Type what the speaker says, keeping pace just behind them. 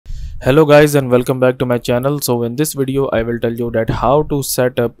Hello guys and welcome back to my channel. So in this video I will tell you that how to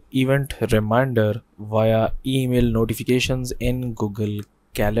set up event reminder via email notifications in Google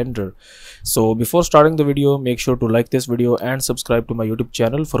Calendar. So before starting the video, make sure to like this video and subscribe to my YouTube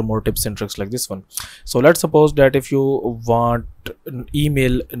channel for more tips and tricks like this one. So let's suppose that if you want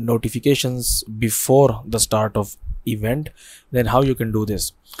email notifications before the start of event, then how you can do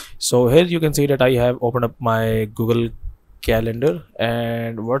this. So here you can see that I have opened up my Google Calendar,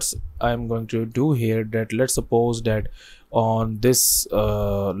 and what's I'm going to do here, that let's suppose that on this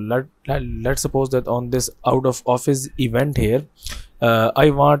let's suppose that on this out of office event here, I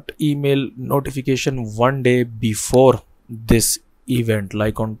want email notification one day before this event,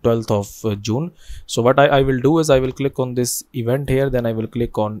 like on 12th of June. So what I will do is I will click on this event here, then I will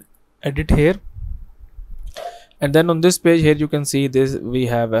click on edit here, and then on this page here you can see this, we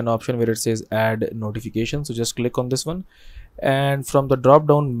have an option where it says add notification. So just click on this one, and from the drop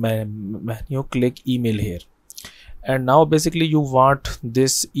down menu click email here, and now basically you want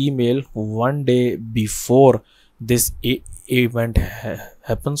this email one day before this event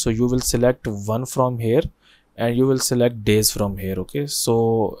happens. So you will select one from here and you will select days from here. Okay,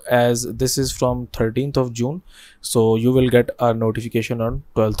 so as this is from 13th of June, so you will get a notification on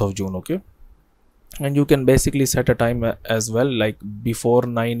 12th of June. Okay, and you can basically set a time as well, like before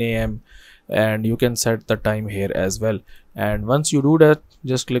 9 a.m. and you can set the time here as well. And once you do that,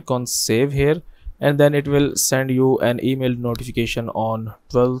 just click on save here, and then it will send you an email notification on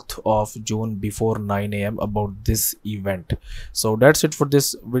 12th of June before 9 a.m. about this event. So that's it for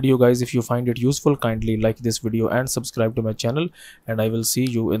this video guys. If you find it useful, kindly like this video and subscribe to my channel, and I will see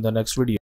you in the next video.